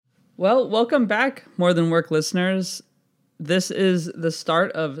Well, welcome back, More Than Work listeners. This is the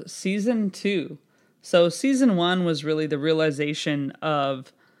start of Season 2. So Season 1 was really the realization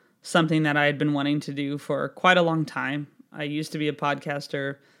of something that I had been wanting to do for quite a long time. I used to be a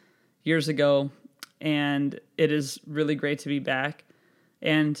podcaster years ago, and it is really great to be back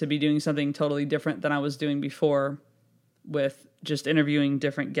and to be doing something totally different than I was doing before, with just interviewing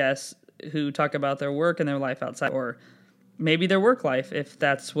different guests who talk about their work and their life outside, or maybe their work life, if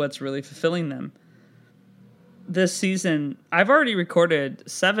that's what's really fulfilling them. This season, I've already recorded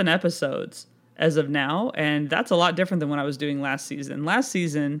 7 episodes as of now, and that's a lot different than what I was doing last season. Last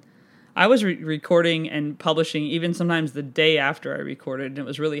season, I was recording and publishing even sometimes the day after I recorded, and it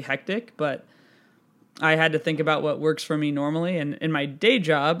was really hectic, but I had to think about what works for me normally. And in my day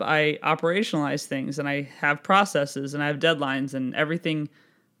job, I operationalize things, and I have processes, and I have deadlines, and everything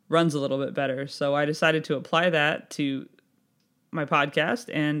runs a little bit better. So I decided to apply that to my podcast,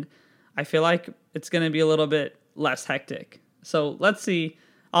 and I feel like it's going to be a little bit less hectic. So let's see.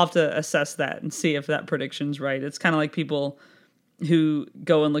 I'll have to assess that and see if that prediction's right. It's kind of like people who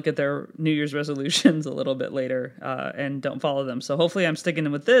go and look at their New Year's resolutions a little bit later and don't follow them. So hopefully I'm sticking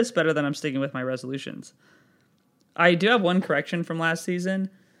with this better than I'm sticking with my resolutions. I do have one correction from last season.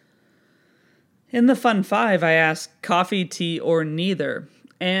 In the Fun 5, I asked coffee, tea, or neither.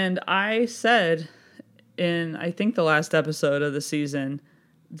 And I said in, I think, the last episode of the season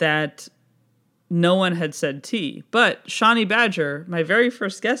that no one had said tea. But Shawnee Badger, my very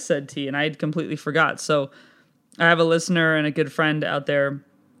first guest, said tea, and I had completely forgot. So I have a listener and a good friend out there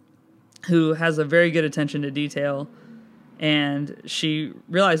who has a very good attention to detail, and she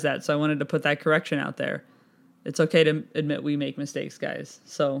realized that, so I wanted to put that correction out there. It's okay to admit we make mistakes, guys.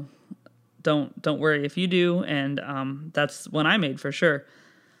 So don't worry if you do, and that's one I made for sure.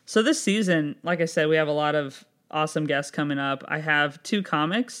 So this season, like I said, we have a lot of awesome guests coming up. I have 2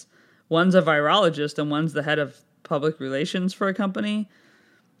 comics. One's a virologist and one's the head of public relations for a company.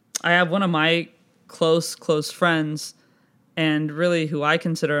 I have one of my close friends, and really who I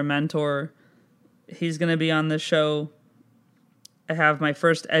consider a mentor. He's going to be on the show. I have my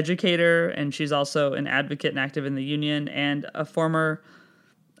first educator, and she's also an advocate and active in the union, and a former,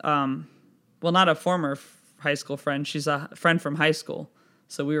 not a former high school friend. She's a friend from high school.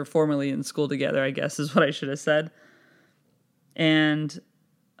 So we were formerly in school together, I guess is what I should have said. And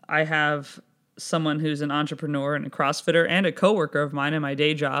I have someone who's an entrepreneur and a CrossFitter and a coworker of mine in my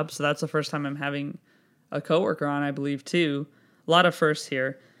day job. So that's the first time I'm having a coworker on, I believe, too. A lot of firsts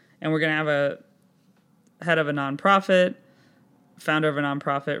here. And we're going to have a head of a nonprofit, founder of a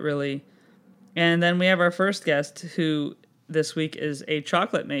nonprofit, really. And then we have our first guest, who this week is a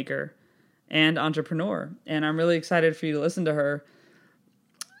chocolate maker and entrepreneur. And I'm really excited for you to listen to her.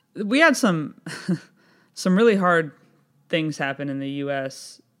 We had some really hard things happen in the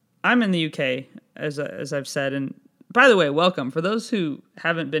U.S. I'm in the U.K., as I've said. And by the way, welcome. For those who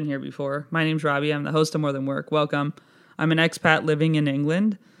haven't been here before, my name's Robbie. I'm the host of More Than Work. Welcome. I'm an expat living in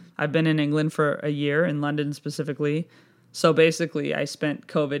England. I've been in England for a year, in London specifically. So basically, I spent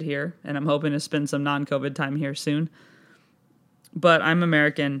COVID here, and I'm hoping to spend some non-COVID time here soon. But I'm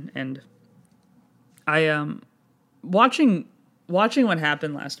American, and I am watching what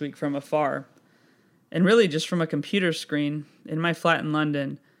happened last week from afar, and really just from a computer screen in my flat in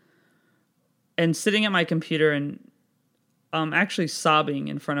London, and sitting at my computer and actually sobbing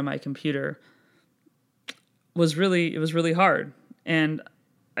in front of my computer was really hard. And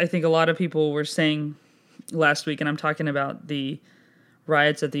I think a lot of people were saying last week, and I'm talking about the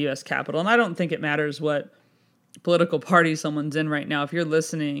riots at the U.S. Capitol, and I don't think it matters what political party someone's in right now. If you're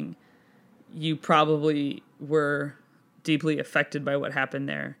listening, you probably were deeply affected by what happened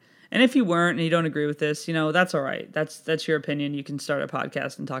there. And if you weren't and you don't agree with this, that's all right. That's your opinion. You can start a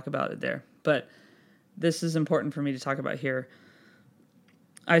podcast and talk about it there. But this is important for me to talk about here.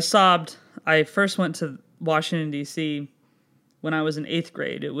 I sobbed. I first went to Washington, D.C. when I was in 8th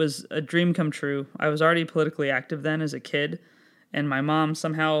grade. It was a dream come true. I was already politically active then as a kid. And my mom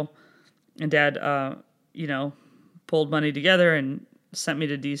somehow and dad, pulled money together and sent me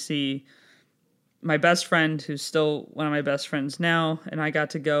to D.C. My best friend, who's still one of my best friends now, and I got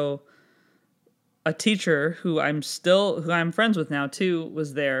to go. A teacher who I'm friends with now too,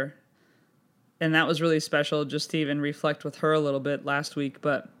 was there. And that was really special, just to even reflect with her a little bit last week.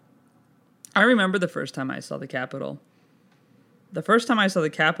 But I remember the first time I saw the Capitol. The first time I saw the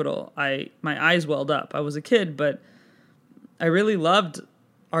Capitol, my eyes welled up. I was a kid, but I really loved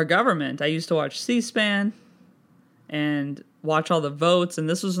our government. I used to watch C-SPAN and watch all the votes, and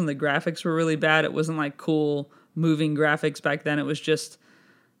this was when the graphics were really bad. It wasn't like cool moving graphics back then. It was just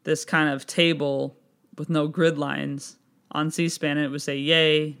this kind of table with no grid lines on C-SPAN, and it would say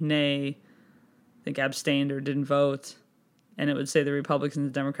yay, nay, I think abstained or didn't vote, and it would say the Republicans and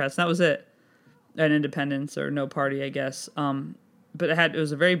the Democrats, and that was it. And independents or no party, I guess. But it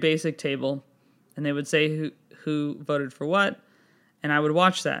was a very basic table, and they would say who voted for what, and I would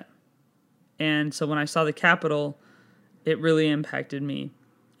watch that. And so when I saw the Capitol, it really impacted me,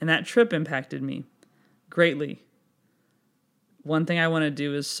 and that trip impacted me greatly. One thing I want to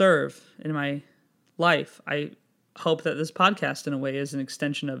do is serve in my life. I hope that this podcast, in a way, is an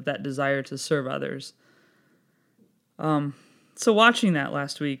extension of that desire to serve others. So watching that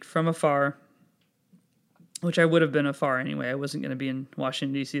last week from afar, which I would have been afar anyway. I wasn't going to be in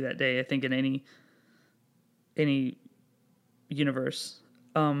Washington, D.C. that day, I think, in any universe.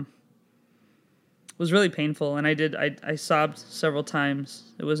 Was really painful, and I sobbed several times.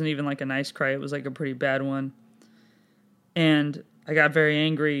 It wasn't even like a nice cry. It was like a pretty bad one. And I got very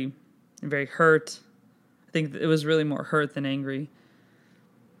angry and very hurt. I think it was really more hurt than angry.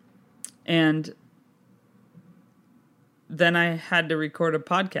 And then I had to record a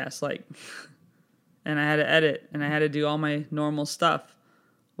podcast, and I had to edit, and I had to do all my normal stuff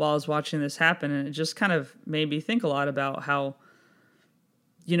while I was watching this happen. And it just kind of made me think a lot about how,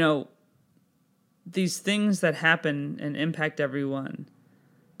 these things that happen and impact everyone,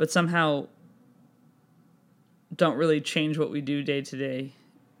 but somehow don't really change what we do day to day,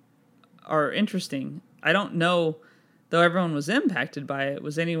 are interesting. I don't know, though everyone was impacted by it,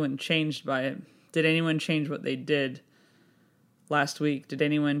 was anyone changed by it? Did anyone change what they did last week? Did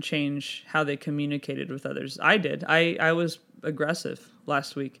anyone change how they communicated with others? I did. I was aggressive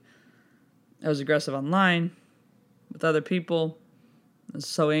last week. I was aggressive online with other people. I was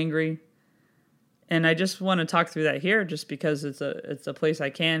so angry. And I just want to talk through that here just because it's a place I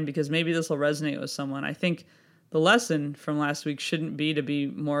can, because maybe this will resonate with someone. I think the lesson from last week shouldn't be to be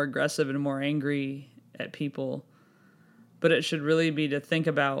more aggressive and more angry at people, but it should really be to think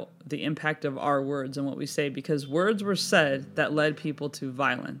about the impact of our words and what we say, because words were said that led people to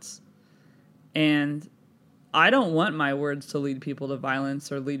violence. And I don't want my words to lead people to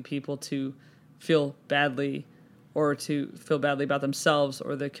violence or lead people to feel badly or to feel badly about themselves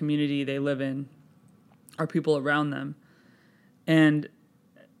or the community they live in or people around them. And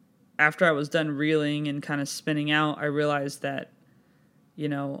after I was done reeling and kind of spinning out, I realized that,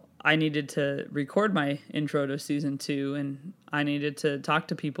 I needed to record my intro to season 2, and I needed to talk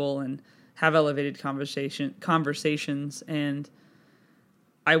to people and have elevated conversations. And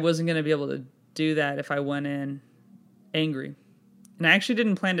I wasn't going to be able to do that if I went in angry. And I actually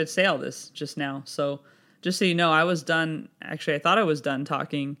didn't plan to say all this just now. So just so you know, I was done. Actually, I thought I was done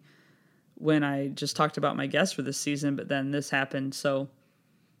talking when I just talked about my guests for this season, but then this happened. So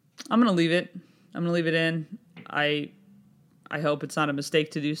I'm going to leave it. I'm going to leave it in. I hope it's not a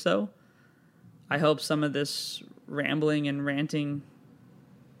mistake to do so. I hope some of this rambling and ranting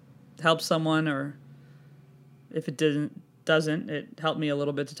helps someone, or if it doesn't, it helped me a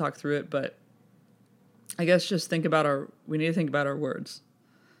little bit to talk through it. But I guess just we need to think about our words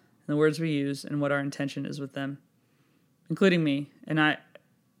and the words we use and what our intention is with them, including me. And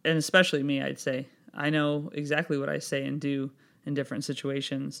especially me, I'd say. I know exactly what I say and do in different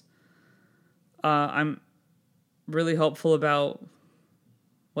situations. I'm really hopeful about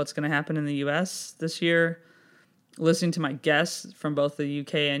what's going to happen in the U.S. this year. Listening to my guests from both the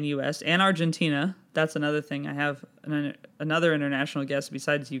U.K. and U.S. and Argentina. That's another thing. I have another international guest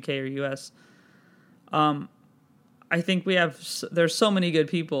besides U.K. or U.S. I think there's so many good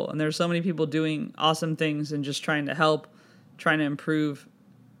people, and there's so many people doing awesome things and just trying to help, trying to improve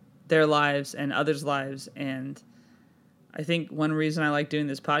their lives and others' lives. And I think one reason I like doing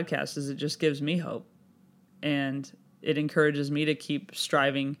this podcast is it just gives me hope, and it encourages me to keep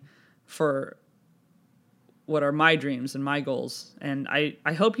striving for what are my dreams and my goals. And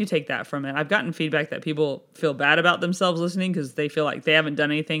I hope you take that from it. I've gotten feedback that people feel bad about themselves listening because they feel like they haven't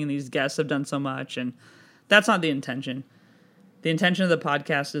done anything and these guests have done so much. And that's not the intention. The intention of the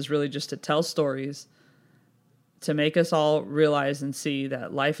podcast is really just to tell stories, to make us all realize and see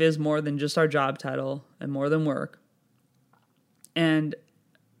that life is more than just our job title and more than work. And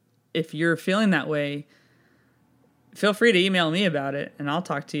if you're feeling that way, feel free to email me about it, and I'll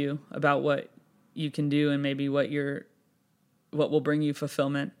talk to you about what you can do and maybe what will bring you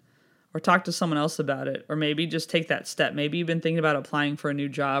fulfillment, or talk to someone else about it, or maybe just take that step. Maybe you've been thinking about applying for a new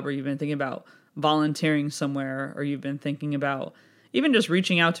job, or you've been thinking about volunteering somewhere, or you've been thinking about even just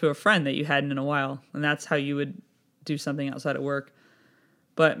reaching out to a friend that you hadn't in a while, and that's how you would do something outside of work.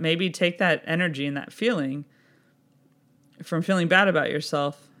 But maybe take that energy and that feeling from feeling bad about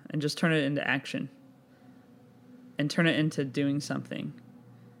yourself and just turn it into action and turn it into doing something.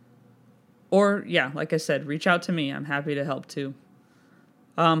 Or, yeah, like I said, reach out to me. I'm happy to help too.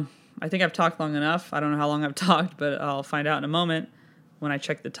 I think I've talked long enough. I don't know how long I've talked, but I'll find out in a moment when I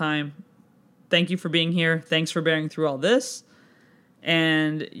check the time. Thank you for being here. Thanks for bearing through all this.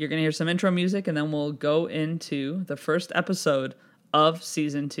 And you're going to hear some intro music, and then we'll go into the first episode of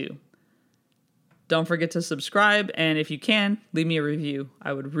Season 2. Don't forget to subscribe, and if you can, leave me a review.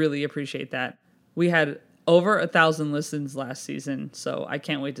 I would really appreciate that. We had over 1,000 listens last season, so I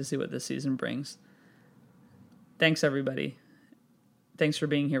can't wait to see what this season brings. Thanks, everybody. Thanks for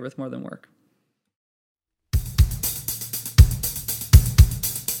being here with More Than Work.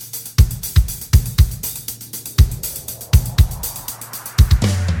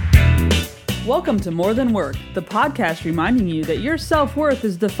 Welcome to More Than Work, the podcast reminding you that your self-worth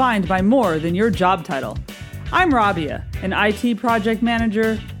is defined by more than your job title. I'm Rabia, an IT project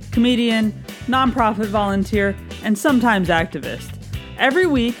manager, comedian, nonprofit volunteer, and sometimes activist. Every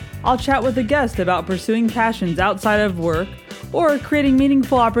week, I'll chat with a guest about pursuing passions outside of work or creating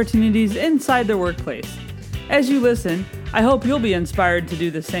meaningful opportunities inside their workplace. As you listen, I hope you'll be inspired to do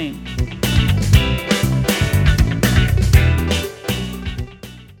the same.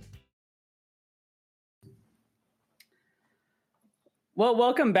 Well,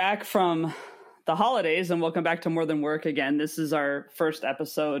 welcome back from the holidays, and welcome back to More Than Work again. This is our first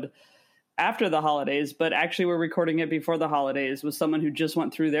episode after the holidays, but actually we're recording it before the holidays with someone who just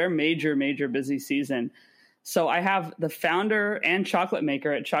went through their major busy season. So I have the founder and chocolate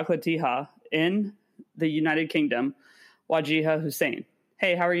maker at Chocolatiha in the United Kingdom, Wajiha Hussain.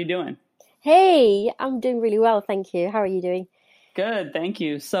 Hey, how are you doing? Hey, I'm doing really well, thank you. How are you doing? Good, thank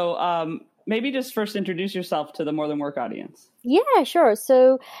you. So maybe just first introduce yourself to the More Than Work audience. Yeah, sure.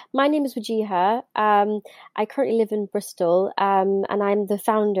 So my name is Wajiha. I currently live in Bristol, and I'm the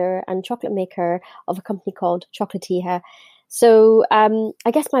founder and chocolate maker of a company called Chocolatiha. So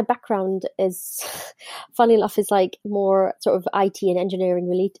I guess my background is, funny enough, is like more sort of IT and engineering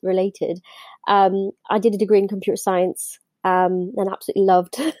related. I did a degree in computer science and absolutely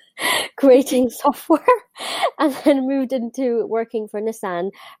loved creating software, and then moved into working for Nissan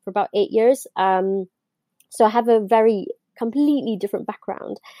for about 8 years. So I have a very completely different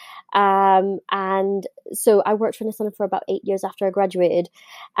background. And so I worked for Nissan for about 8 years after I graduated,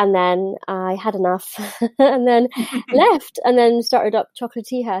 and then I had enough and then left and then started up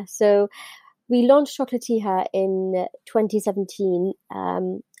Chocolatiha. So we launched Chocolatiha in 2017,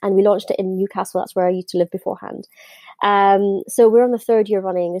 and we launched it in Newcastle. That's where I used to live beforehand. So we're on the third year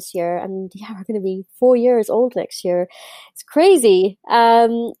running this year, and yeah, we're going to be 4 years old next year. It's crazy.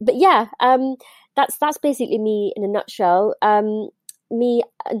 But yeah, that's basically me in a nutshell. Me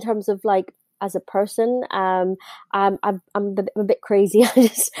in terms of like as a person, I'm a bit crazy.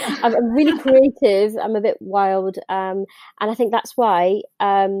 I'm really creative. I'm a bit wild, and I think that's why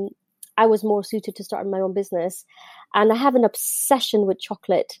I was more suited to starting my own business. And I have an obsession with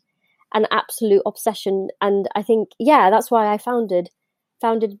chocolate, an absolute obsession. And I think, yeah, that's why I founded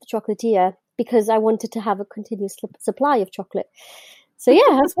Chocolatiha, because I wanted to have a continuous supply of chocolate. So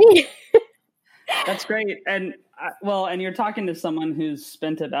yeah, that's me. That's great. And and you're talking to someone who's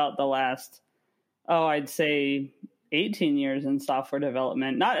spent about the last, I'd say 18 years in software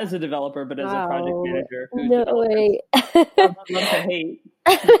development, not as a developer, but as a project manager. No way. Love to hate,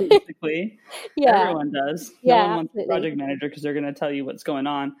 basically. Yeah. Everyone does. Yeah, no one wants absolutely. a project manager because they're going to tell you what's going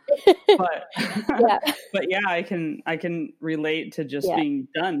on. But Yeah. but yeah, I can relate to just being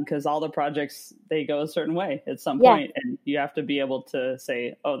done, because all the projects, they go a certain way at some point, and you have to be able to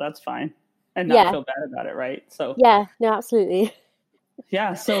say, oh, that's fine, and not feel bad about it, right? So yeah, no, absolutely.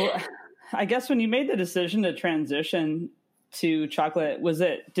 Yeah, so I guess when you made the decision to transition to chocolate,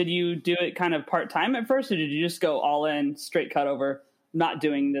 did you do it kind of part-time at first, or did you just go all in, straight cut over, not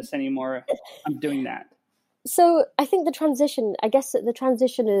doing this anymore, I'm doing that? So I think the transition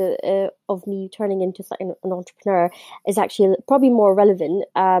of me turning into an entrepreneur is actually probably more relevant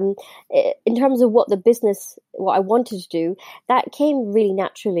in terms of what I wanted to do. That came really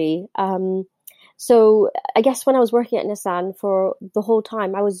naturally. So I guess when I was working at Nissan for the whole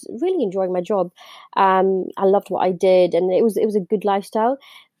time, I was really enjoying my job. I loved what I did, and it was a good lifestyle.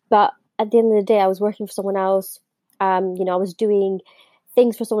 But at the end of the day, I was working for someone else. I was doing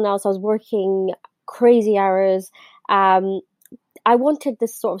things for someone else. I was working crazy hours. I wanted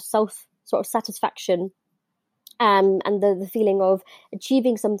this sort of satisfaction, and the feeling of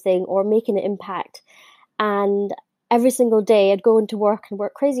achieving something or making an impact. And every single day, I'd go into work and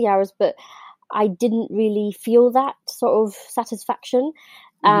work crazy hours, but I didn't really feel that sort of satisfaction.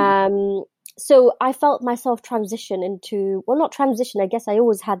 Mm-hmm. So I felt myself transition into, well, not transition, I guess I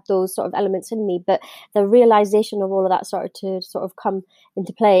always had those sort of elements in me, but the realization of all of that started to sort of come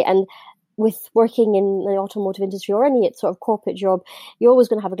into play. And with working in the automotive industry or any sort of corporate job, you're always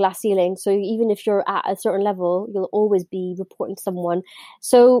going to have a glass ceiling. So even if you're at a certain level, you'll always be reporting to someone.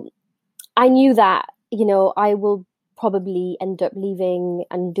 So I knew that, I will probably end up leaving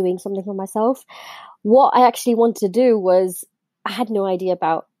and doing something for myself. What I actually wanted to do was, I had no idea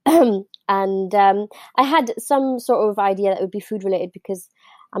about. And I had some sort of idea that would be food related because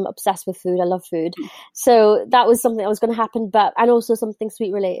I'm obsessed with food. I love food. So that was something that was going to happen, and also something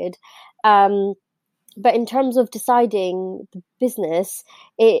sweet related. But in terms of deciding the business,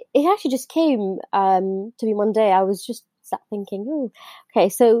 it actually just came to me one day. I was just sat thinking, oh, okay,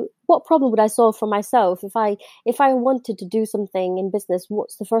 so what problem would I solve for myself if I wanted to do something in business?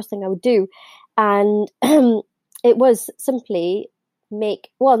 What's the first thing I would do? And it was simply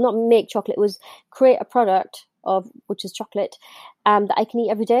not make chocolate. It was create a product which is chocolate that I can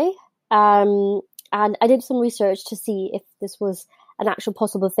eat every day. And I did some research to see if this was an actual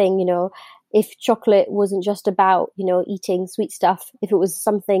possible thing, if chocolate wasn't just about, eating sweet stuff, if it was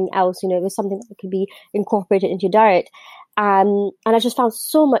something else, it was something that could be incorporated into your diet. And I just found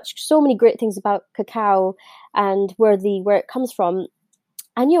so many great things about cacao and where it comes from.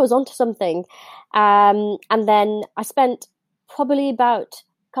 I knew I was onto something. And then I spent probably about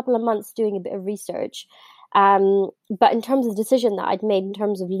a couple of months doing a bit of research. But in terms of the decision that I'd made in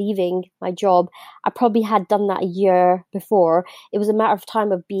terms of leaving my job, I probably had done that a year before. It was a matter of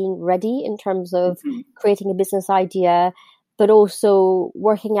time of being ready in terms of creating a business idea, but also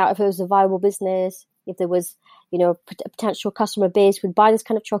working out if it was a viable business, if there was, a potential customer base who would buy this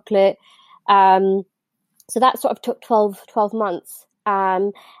kind of chocolate. So that sort of took 12 months.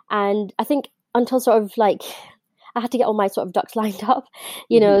 And I think until sort of like, I had to get all my sort of ducks lined up,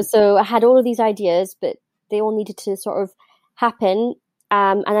 so I had all of these ideas, but they all needed to sort of happen.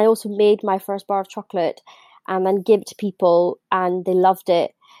 And I also made my first bar of chocolate and then gave it to people and they loved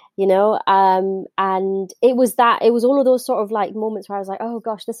it, and it was all of those sort of like moments where I was like, oh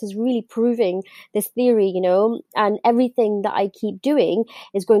gosh, this is really proving this theory, and everything that I keep doing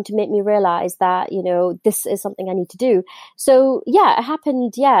is going to make me realize that, this is something I need to do. So yeah, it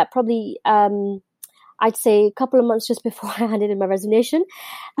happened. Yeah, probably, I'd say a couple of months just before I handed in my resignation.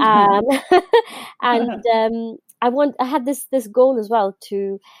 And I had this goal as well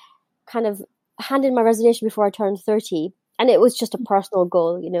to kind of hand in my resignation before I turned 30. And it was just a personal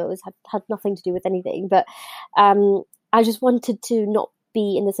goal, it had nothing to do with anything. But I just wanted to not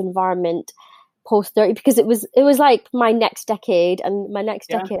be in this environment post 30 because it was like my next decade, and my next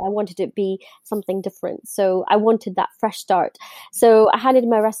decade I wanted it to be something different. So I wanted that fresh start. So I handed in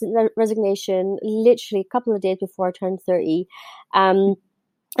my resignation literally a couple of days before I turned 30. And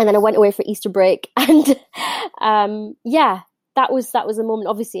then I went away for Easter break, and that was a moment.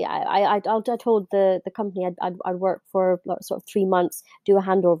 Obviously, I told the company I'd work for sort of 3 months, do a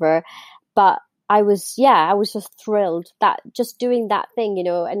handover, but I was just thrilled that just doing that thing,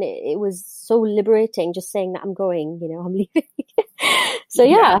 and it was so liberating just saying that I'm going, I'm leaving. So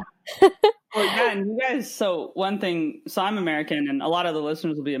yeah. Well, yeah, and you guys, so one thing, so I'm American and a lot of the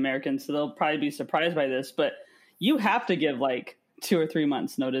listeners will be American, so they'll probably be surprised by this, but you have to give like 2 or 3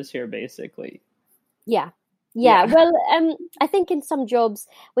 months notice here, basically. Yeah. Well, I think in some jobs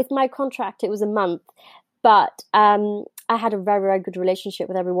with my contract, it was a month, but I had a very, very good relationship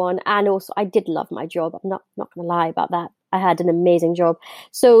with everyone. And also I did love my job. I'm not going to lie about that. I had an amazing job.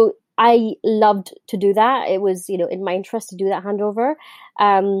 So I loved to do that. It was, in my interest to do that handover.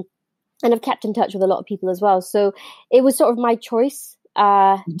 And I've kept in touch with a lot of people as well. So it was sort of my choice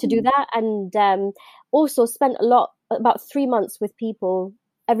to do that. And also spent about 3 months with people.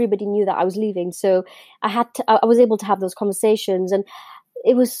 Everybody knew that I was leaving. So I was able to have those conversations, and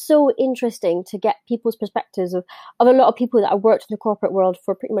it was so interesting to get people's perspectives of a lot of people that have worked in the corporate world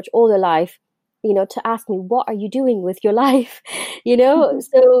for pretty much all their life, to ask me, what are you doing with your life?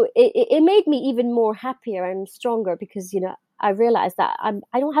 So it made me even more happier and stronger because, I realized that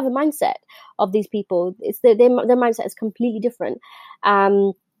I don't have a mindset of these people. It's their mindset is completely different.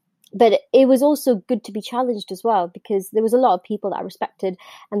 But it was also good to be challenged as well, because there was a lot of people that I respected,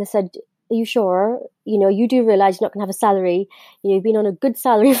 and they said, are you sure? You do realize you're not going to have a salary. You've been on a good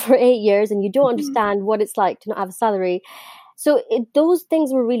salary for 8 years and you don't understand what it's like to not have a salary. So those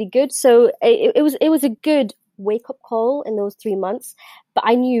things were really good. So it was a good wake-up call in those 3 months. But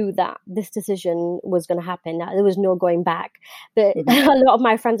I knew that this decision was going to happen. That there was no going back. But a lot of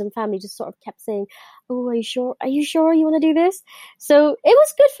my friends and family just sort of kept saying, oh, are you sure? Are you sure you want to do this? So it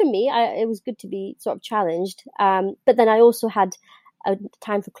was good for me. It was good to be sort of challenged. But then I also had a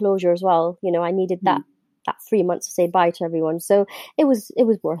time for closure as well. I needed that 3 months to say bye to everyone. So it was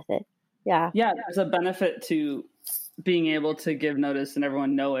worth it. Yeah. Yeah. There's a benefit to being able to give notice and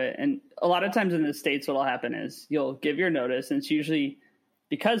everyone know it. And a lot of times in the States, what'll happen is you'll give your notice, and it's usually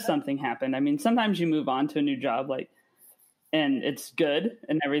because something happened. I mean, sometimes you move on to a new job, like, and it's good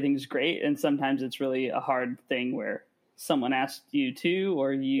and everything's great. And sometimes it's really a hard thing where someone asked you to,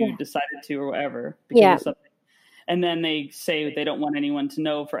 or you decided to, or whatever, because of something. And then they say they don't want anyone to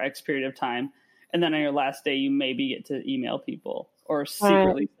know for X period of time. And then on your last day, you maybe get to email people or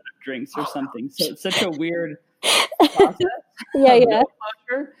secretly set up drinks or something. So it's such a weird process. Yeah. No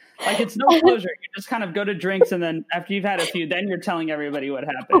closure. Like, it's no closure. You just kind of go to drinks, and then after you've had a few, then you're telling everybody what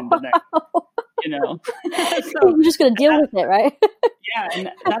happened. And then, so you're just going to deal with it, right? Yeah,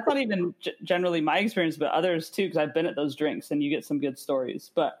 and that's not even generally my experience, but others too, because I've been at those drinks, and you get some good stories.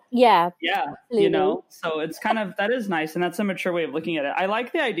 But yeah, so it's kind of, that is nice, and that's a mature way of looking at it. I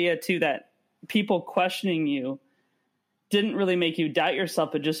like the idea too that people questioning you didn't really make you doubt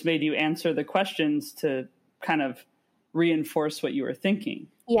yourself, but just made you answer the questions to kind of reinforce what you were thinking.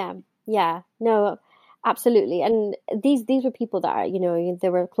 Yeah, no, absolutely. And these were people that are, they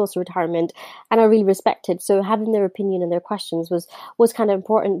were close to retirement and are really respected. So having their opinion and their questions was kind of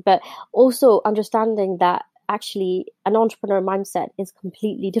important, but also understanding that actually an entrepreneur mindset is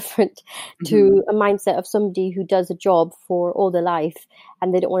completely different to a mindset of somebody who does a job for all their life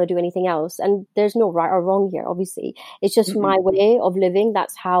and they don't want to do anything else. And there's no right or wrong here, obviously. It's just my way of living.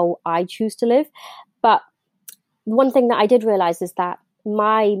 That's how I choose to live. But one thing that I did realize is that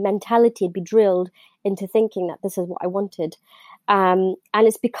my mentality had been drilled into thinking that this is what I wanted. And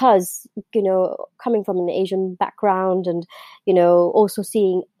it's because, coming from an Asian background and, also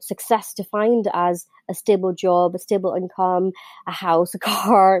seeing success defined as a stable job, a stable income, a house, a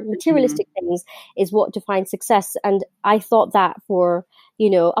car, materialistic things is what defines success. And I thought that for,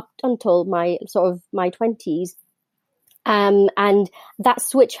 up until my 20s. And that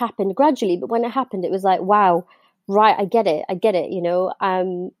switch happened gradually. But when it happened, it was like, wow, right, I get it.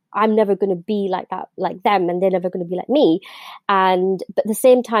 I'm never going to be like that, like them, and they're never going to be like me. But at the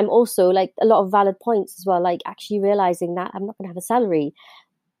same time, also like a lot of valid points as well, like actually realizing that I'm not going to have a salary,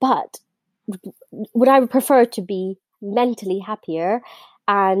 but would I prefer to be mentally happier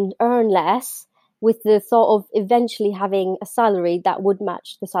and earn less with the thought of eventually having a salary that would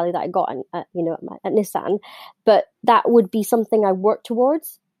match the salary that I got at Nissan, but that would be something I work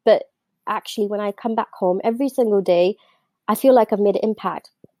towards. But actually, when I come back home every single day, I feel like I've made an impact,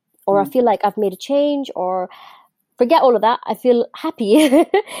 or I feel like I've made a change, or forget all of that. I feel happy.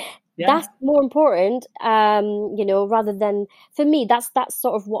 That's more important, rather than, for me, that's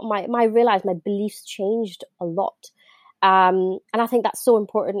sort of what I realized my beliefs changed a lot. And I think that's so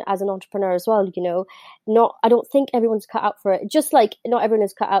important as an entrepreneur as well. I don't think everyone's cut out for it. Just like not everyone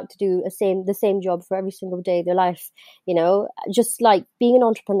is cut out to do the same job for every single day of their life. Just like being an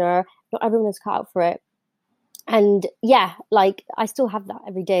entrepreneur, not everyone is cut out for it. And like I still have that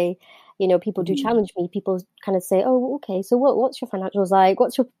every day. People do challenge me. People kind of say, "Oh, okay, so what's your financials like?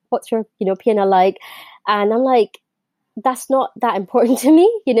 What's your P&L like?" And I'm like, that's not that important to me.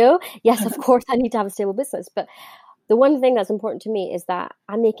 Yes, of course, I need to have a stable business, but the one thing that's important to me is that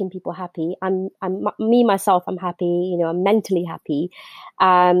I'm making people happy. I'm me, myself, I'm happy, I'm mentally happy.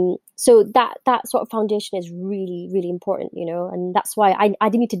 So that sort of foundation is really, really important, and that's why I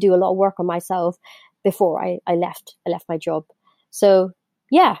did need to do a lot of work on myself before I left my job. So,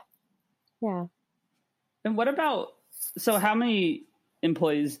 yeah. And what about, so how many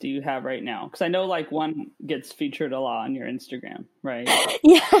employees do you have right now? Because I know like one gets featured a lot on your Instagram, right?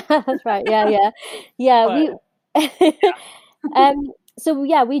 Yeah, that's right. Yeah. But,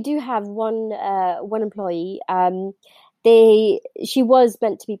 we do have one employee. She was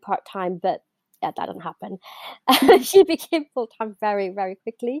meant to be part-time, but that didn't happen. She became full-time very, very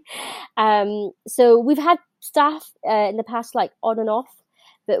quickly. So we've had staff in the past, like on and off,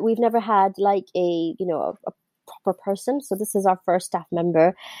 but we've never had like a proper person. So this is our first staff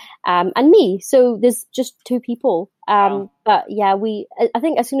member, and me. So there's just two people. Wow. But yeah, I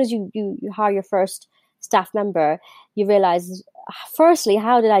think as soon as you hire your first staff member, you realize, firstly,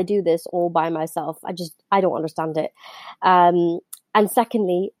 how did I do this all by myself? I don't understand it. And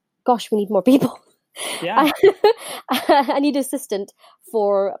secondly, gosh, we need more people. Yeah. I need an assistant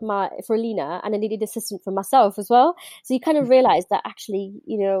for Lena, and I needed an assistant for myself as well. So you kind of realize that actually,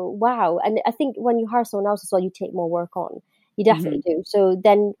 wow. And I think when you hire someone else as well, you take more work on. You definitely do. So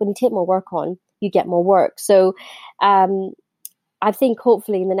then when you take more work on, you get more work. So I think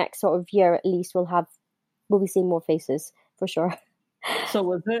hopefully in the next sort of year at least we'll be seeing more faces for sure. So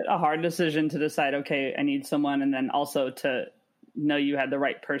was it a hard decision to decide, okay, I need someone, and then also to know you had the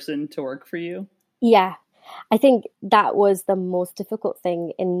right person to work for you? Yeah. I think that was the most difficult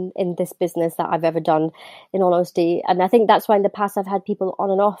thing in this business that I've ever done, in all honesty. And I think that's why in the past I've had people on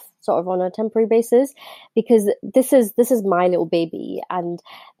and off, sort of on a temporary basis, because this is my little baby, and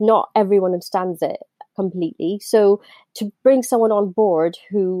not everyone understands it completely. So to bring someone on board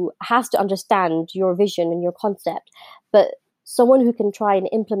who has to understand your vision and your concept, but someone who can try and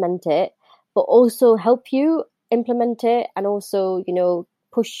implement it, but also help you implement it, and also,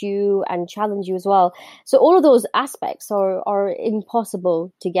 push you and challenge you as well. So all of those aspects are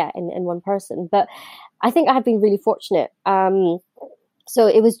impossible to get in one person. But I think I have been really fortunate. So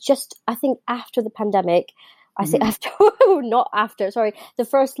it was just, I think, after the pandemic, I say after, not after, sorry, the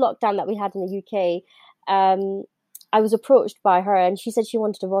first lockdown that we had in the UK, I was approached by her, and she said she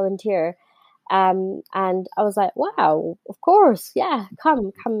wanted to volunteer. And I was like, wow, of course. Yeah,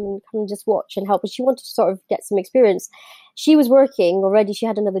 come and just watch and help. And she wanted to sort of get some experience. She was working already. She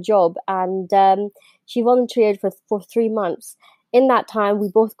had another job, and she volunteered for 3 months. In that time, we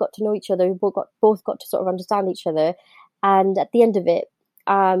both got to know each other. We both got to sort of understand each other. And at the end of it,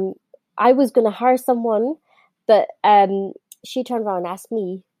 I was going to hire someone, but she turned around and asked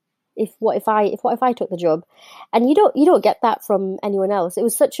me what if I took the job. And you don't get that from anyone else. It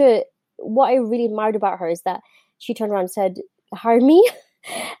was what I really admired about her is that she turned around and said, hire me.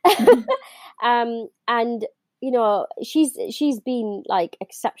 And she's been like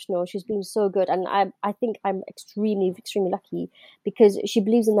exceptional. She's been so good, and I think I'm extremely, extremely lucky, because she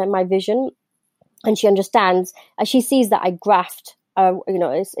believes in my vision, and she understands, and she sees that I graft.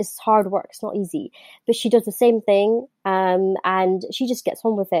 It's hard work. It's not easy, but she does the same thing, and she just gets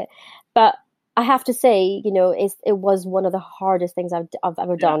on with it. But I have to say, it was one of the hardest things I've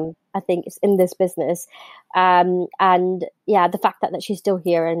ever done. I think it's in this business, and yeah, the fact that she's still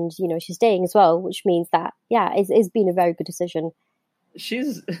here, and she's staying as well, which means that it's been a very good decision.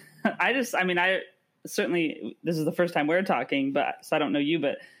 She's, I certainly, this is the first time we're talking, but so I don't know you,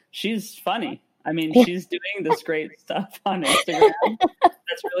 but she's funny. I mean, she's doing this great stuff on Instagram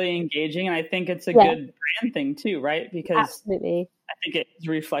that's really engaging, and I think it's a good brand thing too, right? Because absolutely, I think it's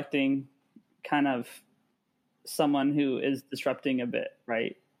reflecting kind of someone who is disrupting a bit,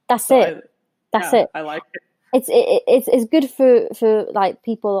 right? That's it. I like it. It's good for like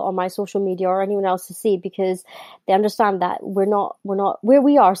people on my social media or anyone else to see, because they understand that we're not where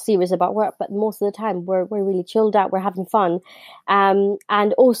we are serious about work, but most of the time we're really chilled out, we're having fun,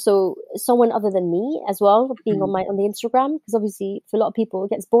 and also someone other than me as well being on the Instagram, because obviously for a lot of people it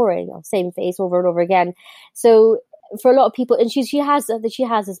gets boring, same face over and over again. So for a lot of people, and she has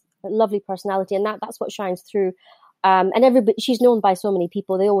this lovely personality, and that's what shines through. And everybody, she's known by so many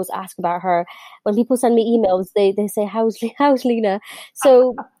people. They always ask about her. When people send me emails, they say, how's Lena?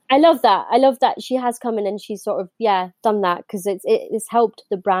 So I love that. I love that she has come in and she's sort of, done that, because it's helped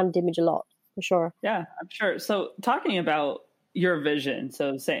the brand image a lot, for sure. Yeah, I'm sure. So talking about your vision,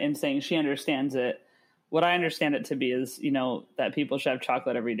 saying she understands it, what I understand it to be is, that people should have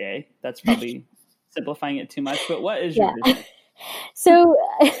chocolate every day. That's probably simplifying it too much, but what is your vision? So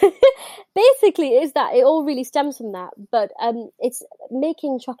basically is that it all really stems from that, but it's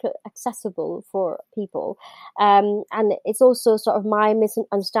making chocolate accessible for people, and it's also sort of my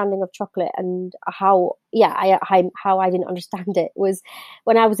misunderstanding of chocolate, and how I didn't understand it was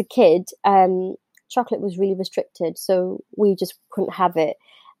when I was a kid. Chocolate was really restricted, so we just couldn't have it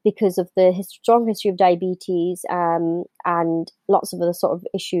because of the strong history of diabetes, and lots of other sort of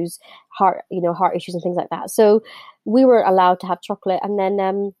issues, heart issues and things like that. So we were allowed to have chocolate. And then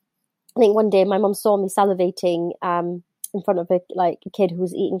I think one day my mum saw me salivating in front of a kid who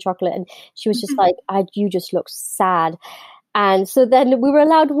was eating chocolate, and she was just like, you just look sad. And so then we were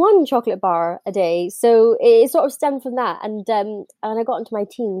allowed one chocolate bar a day. So it sort of stemmed from that. And I got into my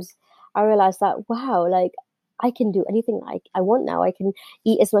teens, I realized that, wow, I can do anything I want now. I can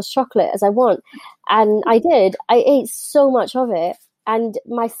eat as much chocolate as I want. And I did. I ate so much of it. And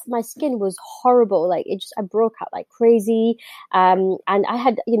my skin was horrible. I broke out like crazy. And I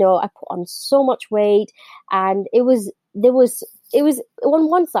had, I put on so much weight. And it was on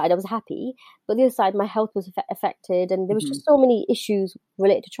one side I was happy, but the other side my health was affected. And there was just so many issues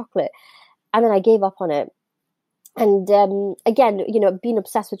related to chocolate. And then I gave up on it. And again, being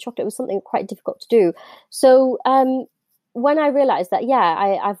obsessed with chocolate was something quite difficult to do. So when I realized that,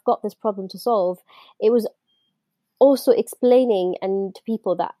 I've got this problem to solve, it was also explaining to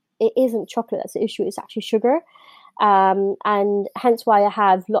people that it isn't chocolate that's the issue, it's actually sugar. And hence why I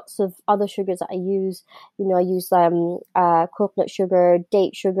have lots of other sugars that I use. I use coconut sugar,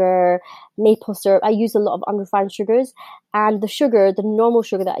 date sugar, maple syrup. I use a lot of unrefined sugars, and the normal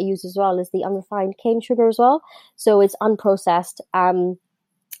sugar that I use as well is the unrefined cane sugar as well. So it's unprocessed.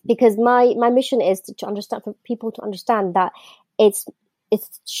 because my mission is to understand, for people to understand that it's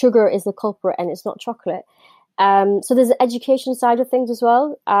sugar is the culprit and it's not chocolate. So there's the education side of things as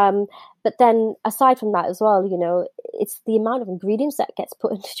well. But then aside from that as well, it's the amount of ingredients that gets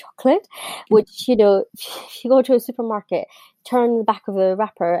put into chocolate, which, if you go to a supermarket, turn the back of a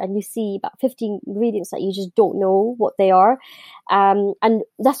wrapper and you see about 50 ingredients that you just don't know what they are. And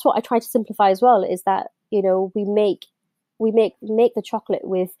that's what I try to simplify as well, is that, we make the chocolate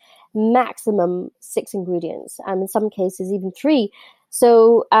with maximum 6 ingredients, and in some cases even 3.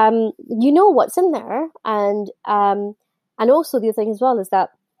 So you know what's in there, and also the other thing as well is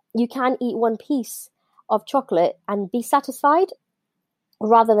that you can eat one piece of chocolate and be satisfied,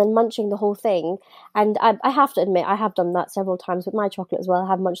 rather than munching the whole thing. And I have to admit, I have done that several times with my chocolate as well. I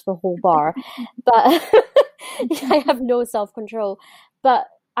have munched the whole bar, but I have no self-control. But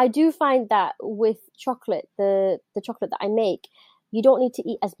I do find that with chocolate, the chocolate that I make, you don't need to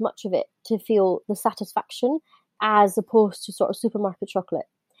eat as much of it to feel the satisfaction, as opposed to sort of supermarket chocolate.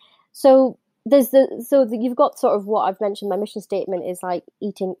 So you've got sort of what I've mentioned. My mission statement is like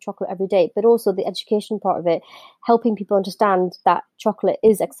eating chocolate every day, but also the education part of it, helping people understand that chocolate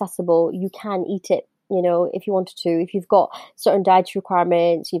is accessible. You can eat it, if you wanted to. If you've got certain dietary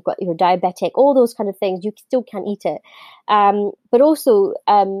requirements, you're diabetic, all those kind of things, you still can eat it. But also,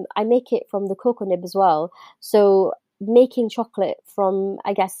 I make it from the cocoa nib as well. So making chocolate from,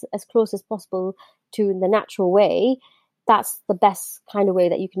 I guess, as close as possible to the natural way, that's the best kind of way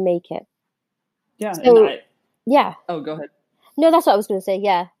that you can make it. Yeah. So, yeah. Oh, go ahead. No, that's what I was going to say.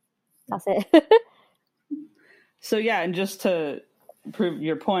 Yeah, that's it. So, yeah, and just to prove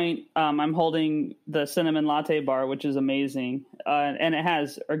your point, I'm holding the cinnamon latte bar, which is amazing. And it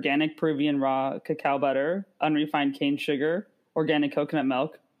has organic Peruvian raw cacao butter, unrefined cane sugar, organic coconut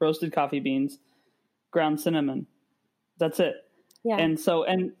milk, roasted coffee beans, ground cinnamon. That's it. Yeah.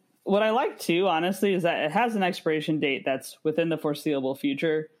 And what I like too, honestly, is that it has an expiration date that's within the foreseeable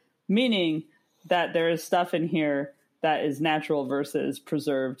future, meaning that there is stuff in here that is natural versus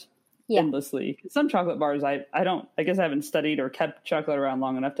preserved endlessly. Some chocolate bars, I guess I haven't studied or kept chocolate around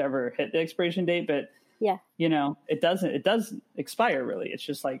long enough to ever hit the expiration date, but it does expire really. It's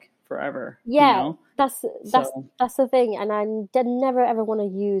just like forever. Yeah, that's the thing, and I never ever want to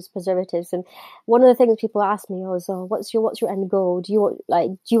use preservatives. And one of the things people ask me is, "Oh, what's your end goal? Do you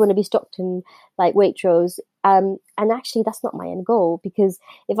want to be stocked in like Waitrose?" And actually, that's not my end goal, because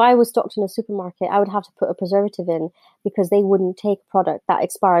if I was stocked in a supermarket, I would have to put a preservative in, because they wouldn't take a product that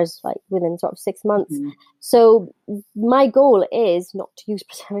expires like within sort of 6 months. Mm-hmm. So my goal is not to use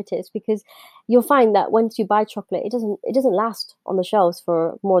preservatives, because you'll find that once you buy chocolate, it doesn't last on the shelves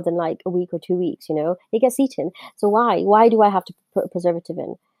for more than like a week or 2 weeks. It gets eaten. So why do I have to put a preservative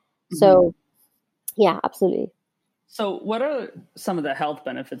in? Mm-hmm. So yeah, absolutely. So what are some of the health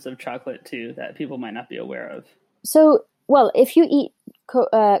benefits of chocolate too that people might not be aware of? So, well, if you eat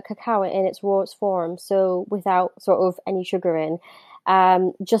cacao in its rawest form, so without sort of any sugar in,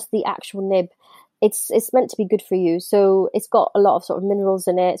 just the actual nib, it's meant to be good for you. So it's got a lot of sort of minerals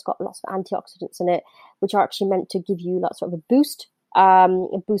in it. It's got lots of antioxidants in it, which are actually meant to give you that sort of a boost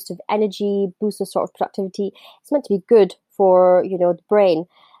of energy, boost of sort of productivity. It's meant to be good for, the brain.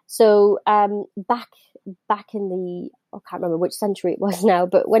 So back in the, I can't remember which century it was now,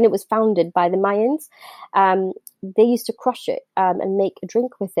 but when it was founded by the Mayans, they used to crush it and make a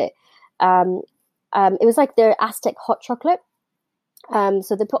drink with it. It was like their Aztec hot chocolate.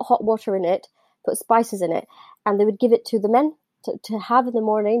 So they put hot water in it, put spices in it, and they would give it to the men to have in the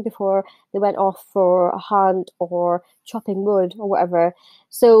morning before they went off for a hunt or chopping wood or whatever.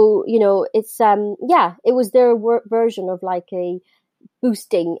 So, it's, it was their version of like a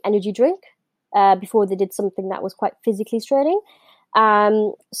boosting energy drink before they did something that was quite physically straining.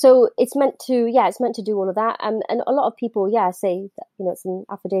 So it's meant to do all of that. And a lot of people, say that, it's an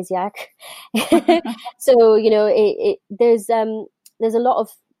aphrodisiac. So, there's a lot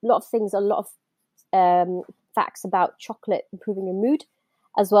of things, a lot of facts about chocolate improving your mood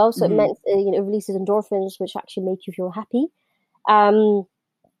as well. So it meant, it releases endorphins, which actually make you feel happy.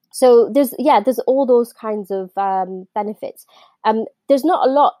 So there's all those kinds of benefits. There's not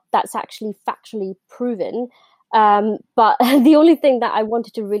a lot that's actually factually proven, but the only thing that I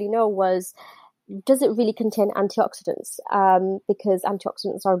wanted to really know was, does it really contain antioxidants? Because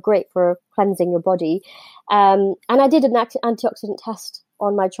antioxidants are great for cleansing your body. And I did an antioxidant test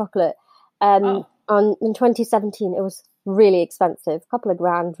on my chocolate in 2017. It was really expensive, a couple of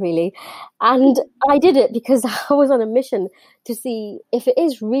grand really, and I did it because I was on a mission to see if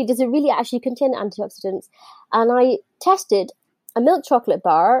does it really actually contain antioxidants. And I tested a milk chocolate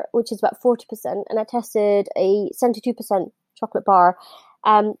bar, which is about 40%, and I tested a 72% chocolate bar,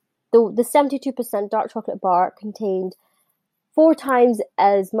 The 72% dark chocolate bar contained 4 times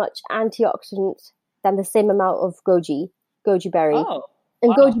as much antioxidant than the same amount of goji berry. Oh, And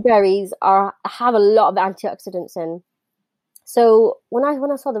wow. goji berries have a lot of antioxidants in. So when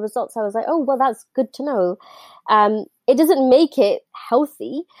I saw the results, I was like, oh well, that's good to know. It doesn't make it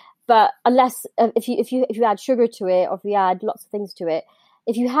healthy, but unless if you add sugar to it, or if you add lots of things to it,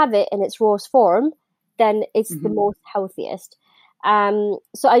 if you have it in its rawest form, then it's the most healthiest.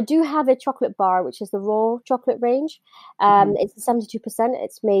 So I do have a chocolate bar, which is the raw chocolate range. It's 72%.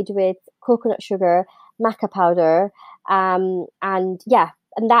 It's made with coconut sugar, maca powder, and yeah,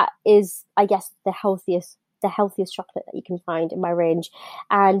 and that is, I guess, the healthiest chocolate that you can find in my range.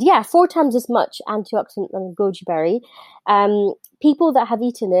 And yeah, 4 times as much antioxidant than goji berry. People that have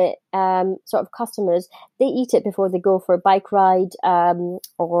eaten it, sort of customers, they eat it before they go for a bike ride,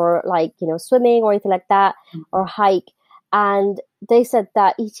 or like, swimming or anything like that, or hike. And they said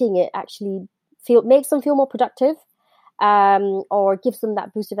that eating it actually makes them feel more productive, or gives them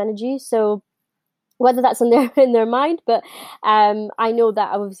that boost of energy. So whether that's in their mind, but I know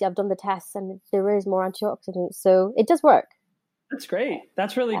that obviously I've done the tests and there is more antioxidants, so it does work. That's great.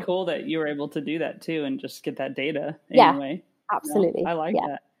 That's really cool that you were able to do that too and just get that data Yeah, anyway. absolutely. I like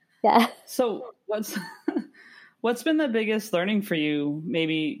that. Yeah. So what's been the biggest learning for you,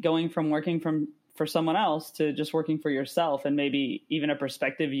 maybe going from working for someone else to just working for yourself, and maybe even a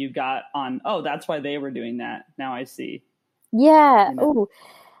perspective you got on, oh, that's why they were doing that. Now I see. Yeah. Oh,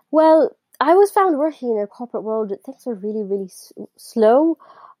 well, I was found working in a corporate world that things are really, really slow.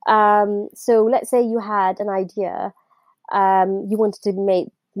 So let's say you had an idea, you wanted to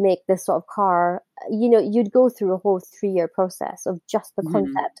make this sort of car, you'd go through a whole 3-year process of just the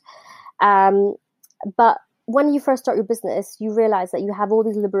concept. But when you first start your business, you realize that you have all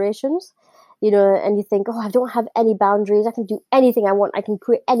these liberations, and you think, oh, I don't have any boundaries. I can do anything I want. I can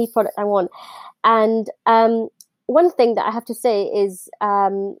create any product I want. And one thing that I have to say is,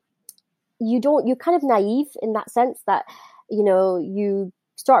 you're kind of naive in that sense that, you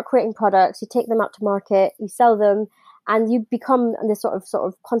start creating products, you take them out to market, you sell them, and you become in this sort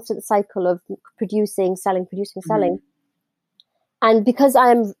of constant cycle of producing, selling, producing, selling. And because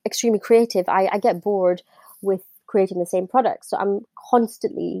I am extremely creative, I get bored with creating the same product. So I'm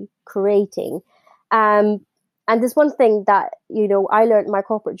constantly creating. And there's one thing that, I learned in my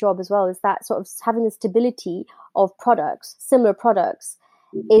corporate job as well, is that sort of having the stability of products, similar products,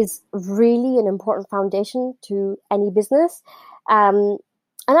 is really an important foundation to any business. And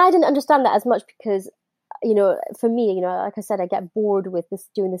I didn't understand that as much because, for me, like I said, I get bored with this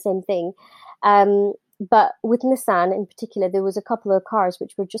doing the same thing. But with Nissan in particular, there was a couple of cars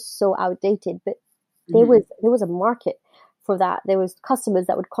which were just so outdated, but there was a market for that. There was customers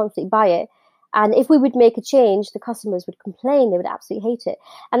that would constantly buy it. And if we would make a change, the customers would complain. They would absolutely hate it.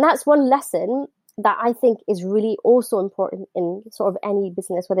 And that's one lesson that I think is really also important in sort of any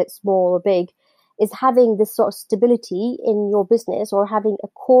business, whether it's small or big, is having this sort of stability in your business, or having a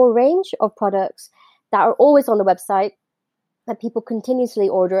core range of products that are always on the website that people continuously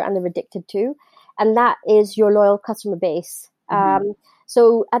order and they're addicted to. And that is your loyal customer base.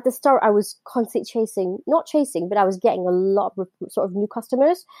 So at the start, I was constantly not chasing, but I was getting a lot of sort of new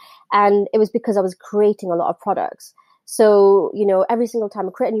customers. And it was because I was creating a lot of products. So, every single time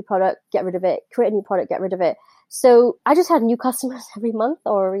I create a new product, get rid of it, create a new product, get rid of it. So I just had new customers every month,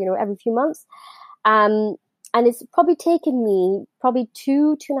 or, every few months. And it's probably taken me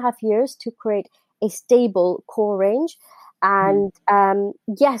 2.5 years to create a stable core range. And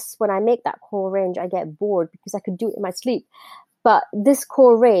yes, when I make that core range, I get bored because I could do it in my sleep. But this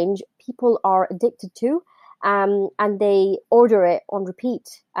core range, people are addicted to, and they order it on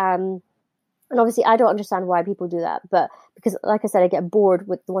repeat. And obviously, I don't understand why people do that, but because, like I said, I get bored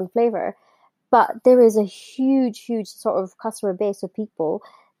with the one flavor. But there is a huge, huge sort of customer base of people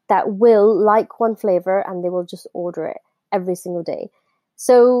that will like one flavor and they will just order it every single day.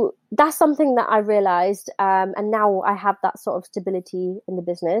 So that's something that I realized, and now I have that sort of stability in the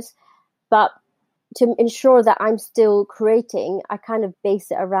business. But to ensure that I'm still creating, I kind of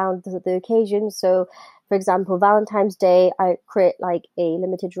base it around the occasion. So, for example, Valentine's Day, I create like a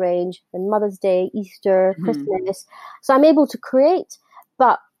limited range, and Mother's Day, Easter, Christmas. So I'm able to create,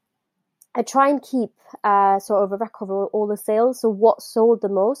 but I try and keep sort of a record of all the sales. So what sold the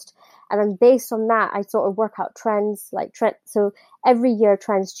most, and then based on that, I sort of work out trends. So every year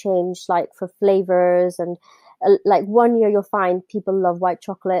trends change, like for flavors, and like one year you'll find people love white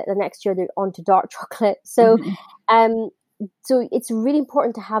chocolate, the next year they're on to dark chocolate. So so it's really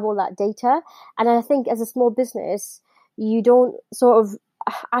important to have all that data. And I think as a small business, you don't sort of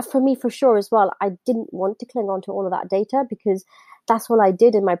for me, for sure as well, I didn't want to cling on to all of that data, because that's what I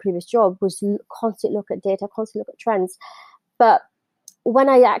did in my previous job, was constantly look at data, constantly look at trends. But when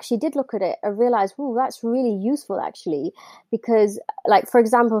I actually did look at it, I realized, oh, that's really useful actually, because like, for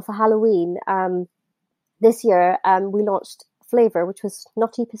example, for Halloween, this year, we launched flavor, which was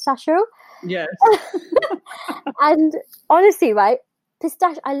nutty pistachio. Yes. And honestly, right,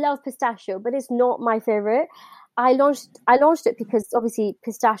 pistachio, I love pistachio, but it's not my favorite. I launched it because obviously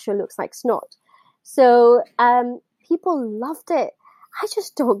pistachio looks like snot. So people loved it. I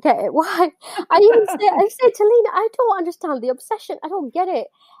just don't get it. Why? I said to Lena, I don't understand the obsession. I don't get it.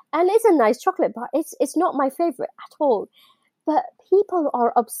 And it's a nice chocolate bar. It's not my favorite at all. But people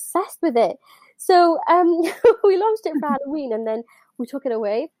are obsessed with it. So we launched it for Halloween, and then we took it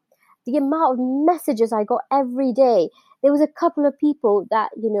away. The amount of messages I got every day. There was a couple of people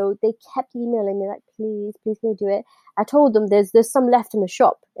that, they kept emailing me like, please, can you do it? I told them there's some left in the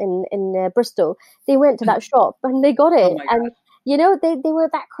shop in Bristol. They went to that shop and they got it. Oh my and, they were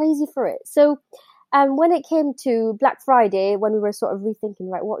that crazy for it. So when it came to Black Friday, when we were sort of rethinking,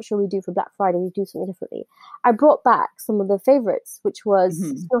 right, what should we do for Black Friday? We do something differently. I brought back some of the favorites, which was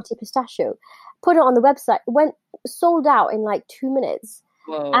Snotty Pistachio. Put it on the website. It went sold out in like 2 minutes.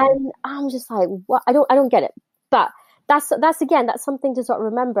 Whoa. And I'm just like, what? I don't get it. But that's something to sort of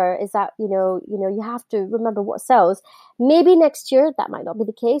remember, is that, you have to remember what sells. Maybe next year that might not be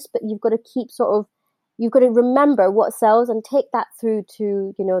the case, but you've got to remember what sells and take that through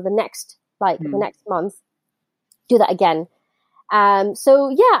to, the next month, do that again. So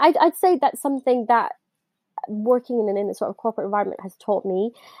yeah, I'd say that's something that working in a sort of corporate environment has taught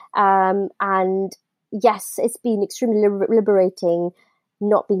me. And yes, it's been extremely liberating,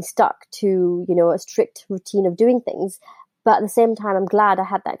 not being stuck to, a strict routine of doing things. But at the same time, I'm glad I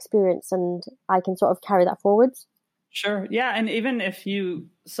had that experience and I can sort of carry that forwards. Sure. Yeah. And even if you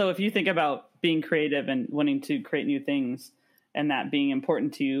think about being creative and wanting to create new things and that being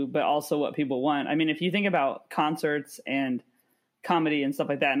important to you, but also what people want. I mean, if you think about concerts and comedy and stuff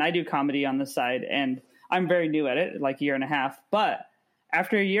like that, and I do comedy on the side, and I'm very new at it, like a year and a half, but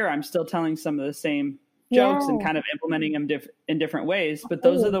after a year, I'm still telling some of the same jokes and kind of implementing them in different ways, but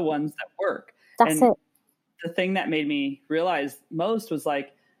those are the ones that work. That's it. The thing that made me realize most was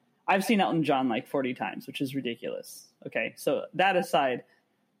like, I've seen Elton John like 40 times, which is ridiculous. Okay. So that aside,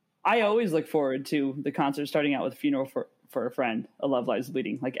 I always look forward to the concert starting out with Funeral for a Friend, A Love Lies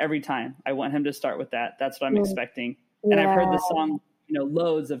Bleeding. Like every time I want him to start with that. That's what I'm expecting. And I've heard the song,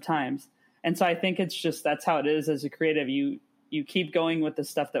 loads of times. And so I think it's just, that's how it is as a creative. You keep going with the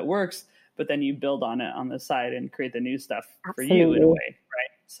stuff that works, but then you build on it on the side and create the new stuff for you in a way,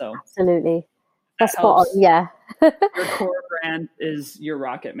 right? So absolutely, that's spot on. Yeah, your core brand is your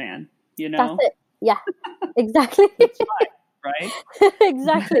Rocket Man. That's it. Yeah, exactly. It's fine, right?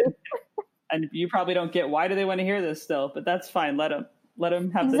 Exactly. And you probably don't get why do they want to hear this still, but that's fine. Let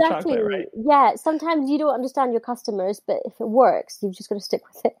them have the chocolate, right? Yeah. Sometimes you don't understand your customers, but if it works, you've just got to stick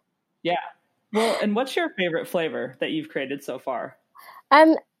with it. Yeah. Well, and what's your favorite flavor that you've created so far?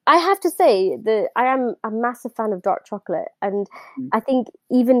 I have to say that I am a massive fan of dark chocolate. And I think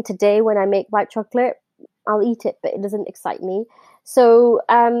even today when I make white chocolate, I'll eat it, but it doesn't excite me. So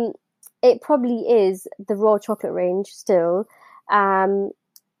it probably is the raw chocolate range still. And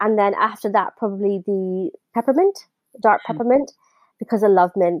then after that, probably the peppermint, dark peppermint, because I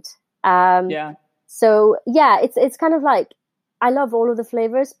love mint. So yeah, it's kind of like, I love all of the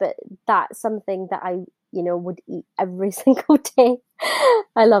flavors, but that's something that I would eat every single day.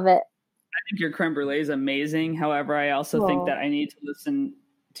 I love it. I think your creme brulee is amazing. However, I also think that I need to listen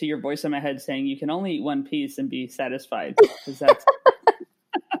to your voice in my head saying you can only eat one piece and be satisfied. Because that's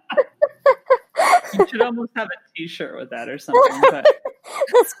you should almost have a T-shirt with that or something. But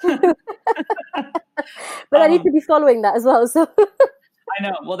that's true. But I need to be following that as well. So I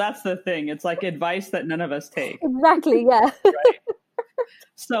know. Well, that's the thing. It's like advice that none of us take. Exactly. Yeah. Right.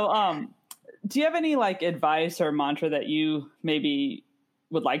 So, do you have any like advice or mantra that you maybe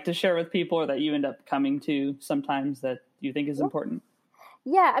would like to share with people, or that you end up coming to sometimes that you think is important?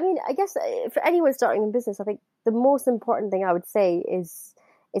 Yeah, I mean, I guess for anyone starting in business, I think the most important thing I would say is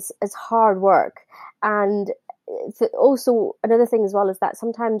it's hard work. And also another thing as well is that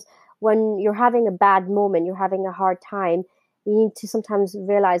sometimes when you're having a bad moment, you're having a hard time, you need to sometimes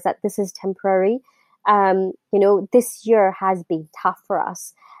realize that this is temporary. This year has been tough for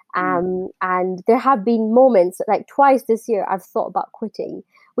us. And there have been moments, like twice this year, I've thought about quitting,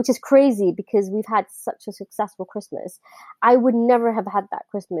 which is crazy because we've had such a successful Christmas. I would never have had that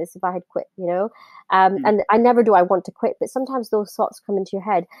Christmas if I had quit, and I never do I want to quit, but sometimes those thoughts come into your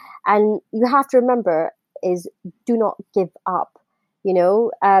head, and you have to remember is do not give up.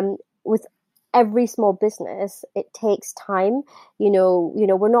 With every small business, it takes time.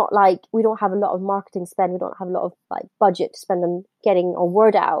 We're not like, we don't have a lot of marketing spend. We don't have a lot of like budget to spend on getting our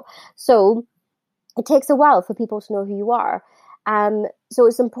word out. So it takes a while for people to know who you are. So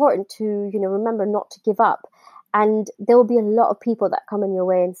it's important to, remember not to give up. And there will be a lot of people that come in your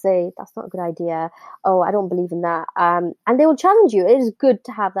way and say, that's not a good idea. Oh, I don't believe in that. And they will challenge you. It is good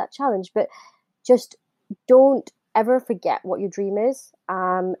to have that challenge, but just don't ever forget what your dream is.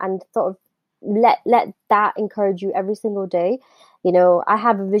 And sort of let that encourage you every single day. I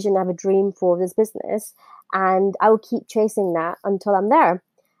have a vision, I have a dream for this business, and I will keep chasing that until I'm there.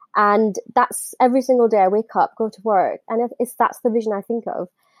 And that's every single day I wake up, go to work, and that's the vision I think of.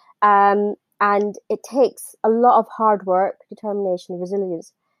 And it takes a lot of hard work, determination,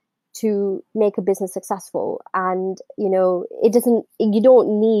 resilience to make a business successful. And, you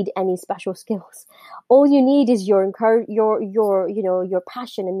don't need any special skills. All you need is your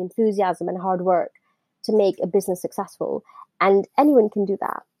passion and enthusiasm and hard work to make a business successful. And anyone can do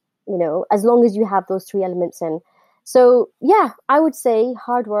that, as long as you have those three elements in. So yeah, I would say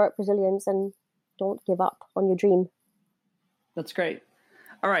hard work, resilience, and don't give up on your dream. That's great.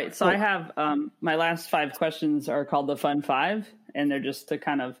 All right. So I have my last 5 questions are called the Fun 5, and they're just to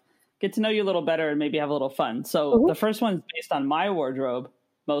kind of get to know you a little better and maybe have a little fun. So the first one is based on my wardrobe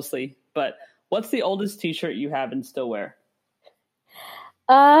mostly, but what's the oldest t-shirt you have and still wear?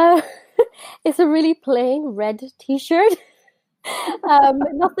 It's a really plain red t-shirt.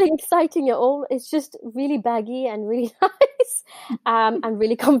 Nothing exciting at all. It's just really baggy and really nice, and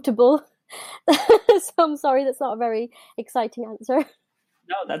really comfortable. So I'm sorry, that's not a very exciting answer.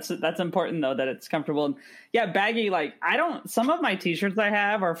 No, that's important though, that it's comfortable. And yeah, baggy, like some of my t-shirts I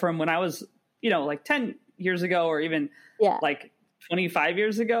have are from when I was, like 10 years ago, or even like 25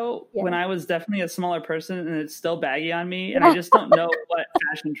 years ago, when I was definitely a smaller person, and it's still baggy on me. And I just don't know what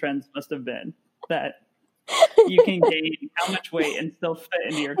fashion trends must have been that you can gain how much weight and still fit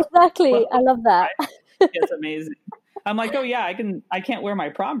into your exactly clothes. I love that. Right? It's amazing. I'm like, oh yeah, I can't wear my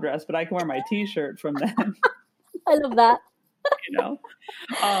prom dress, but I can wear my t-shirt from then. I love that.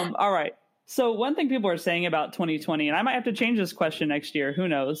 All right. So one thing people are saying about 2020, and I might have to change this question next year, who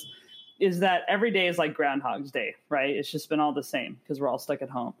knows, is that every day is like Groundhog's Day, right? It's just been all the same because we're all stuck at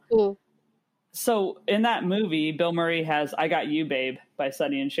home. So in that movie, Bill Murray has I Got You, Babe by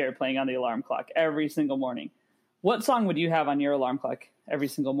Sonny and Cher playing on the alarm clock every single morning. What song would you have on your alarm clock every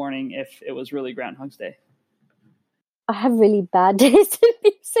single morning if it was really Groundhog's Day? I have really bad taste in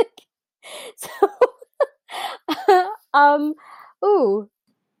music. So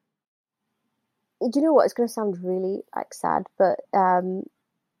do you know what? It's going to sound really sad, but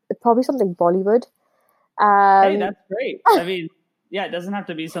probably something Bollywood. Hey, that's great. I mean, yeah, it doesn't have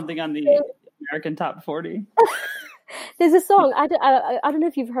to be something on the American Top 40. There's a song. I don't know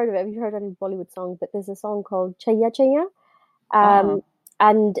if you've heard of it. Have you heard any Bollywood song? But there's a song called Chaya Chaya,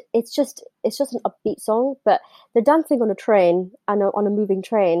 and it's just an upbeat song. But they're dancing on a train, on a moving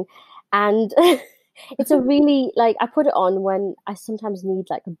train, and it's a really I put it on when I sometimes need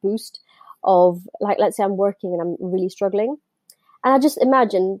like a boost of let's say I'm working and I'm really struggling, and I just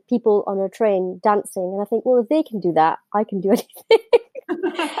imagine people on a train dancing, and I think, well, if they can do that, I can do anything.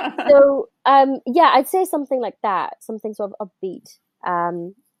 So I'd say something like that, something sort of upbeat.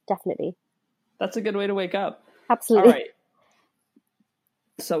 Definitely. That's a good way to wake up. Absolutely. All right.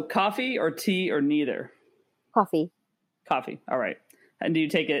 So coffee or tea or neither? Coffee. All right. And do you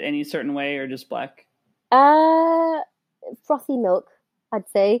take it any certain way or just black? Frothy milk, I'd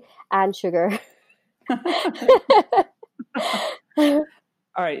say, and sugar. All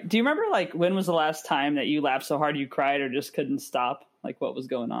right. Do you remember when was the last time that you laughed so hard you cried or just couldn't stop? What was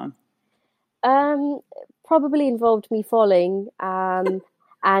going on? Probably involved me falling, and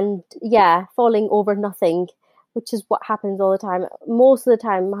falling over nothing, which is what happens all the time. Most of the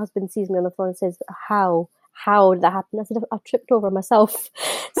time, my husband sees me on the floor and says, How did that happen? I said, I tripped over myself.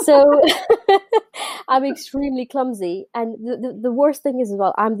 So I'm extremely clumsy. And the worst thing is, as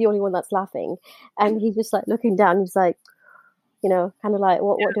well, I'm the only one that's laughing. And he's just looking down. He's kind of like,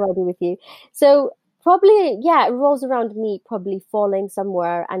 what do I do with you? So probably, it rolls around me probably falling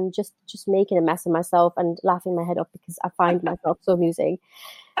somewhere and just making a mess of myself and laughing my head off because I find myself so amusing.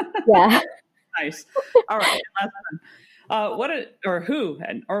 Yeah. Nice. All right. Last one.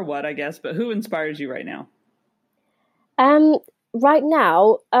 What, I guess, but who inspires you right now? Right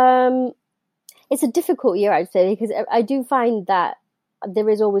now, it's a difficult year, I'd say, because I do find that there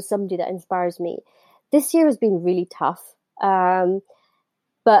is always somebody that inspires me. This year has been really tough. But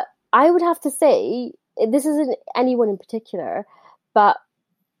I would have to say, this isn't anyone in particular, but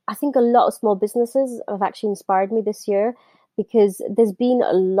I think a lot of small businesses have actually inspired me this year. because there's been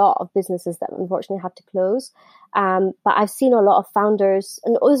a lot of businesses that unfortunately had to close. But I've seen a lot of founders,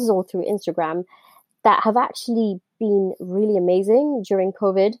 and this is all through Instagram, that have actually been really amazing during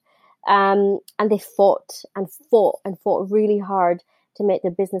COVID. And they fought really hard to make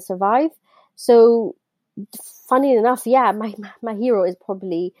their business survive. So funny enough, yeah, my hero is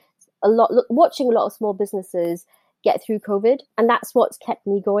probably watching a lot of small businesses get through COVID. And that's what's kept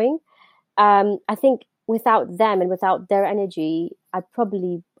me going. I think without them and without their energy, I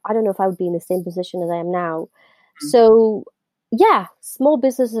don't know if I would be in the same position as I am now. Mm-hmm. So yeah, small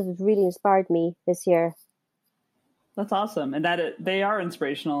businesses have really inspired me this year. That's awesome. And they are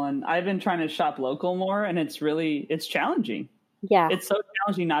inspirational. And I've been trying to shop local more, and it's challenging. Yeah. It's so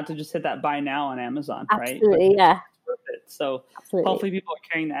challenging not to just hit that buy now on Amazon, Absolutely, right? Yeah. It's worth it. So hopefully people are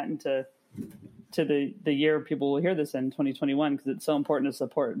carrying that into the year people will hear this in 2021, because it's so important to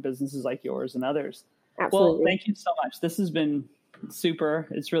support businesses like yours and others. Absolutely. Well, thank you so much. This has been super.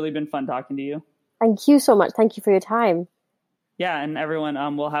 It's really been fun talking to you. Thank you so much. Thank you for your time. Yeah, and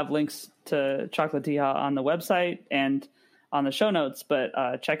everyone, we'll have links to Chocolatija on the website and on the show notes,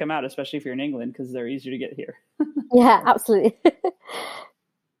 but check them out, especially if you're in England, because they're easier to get here. Yeah, absolutely.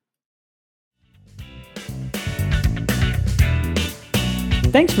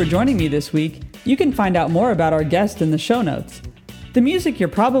 Thanks for joining me this week. You can find out more about our guest in the show notes. The music you're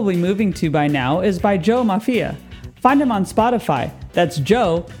probably moving to by now is by Joe Maffia. Find him on Spotify. That's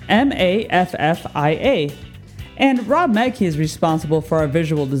Joe, Maffia. And Rob Metke is responsible for our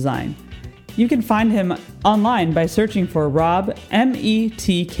visual design. You can find him online by searching for Rob,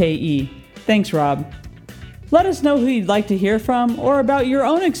 Metke. Thanks, Rob. Let us know who you'd like to hear from, or about your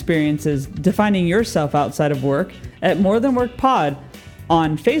own experiences defining yourself outside of work at More Than Work Pod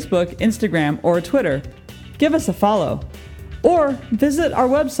on Facebook, Instagram, or Twitter. Give us a follow. Or visit our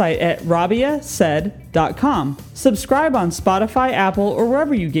website at rabiasaid.com. Subscribe on Spotify, Apple, or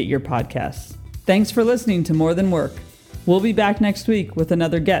wherever you get your podcasts. Thanks for listening to More Than Work. We'll be back next week with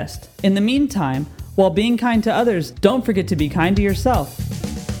another guest. In the meantime, while being kind to others, don't forget to be kind to yourself.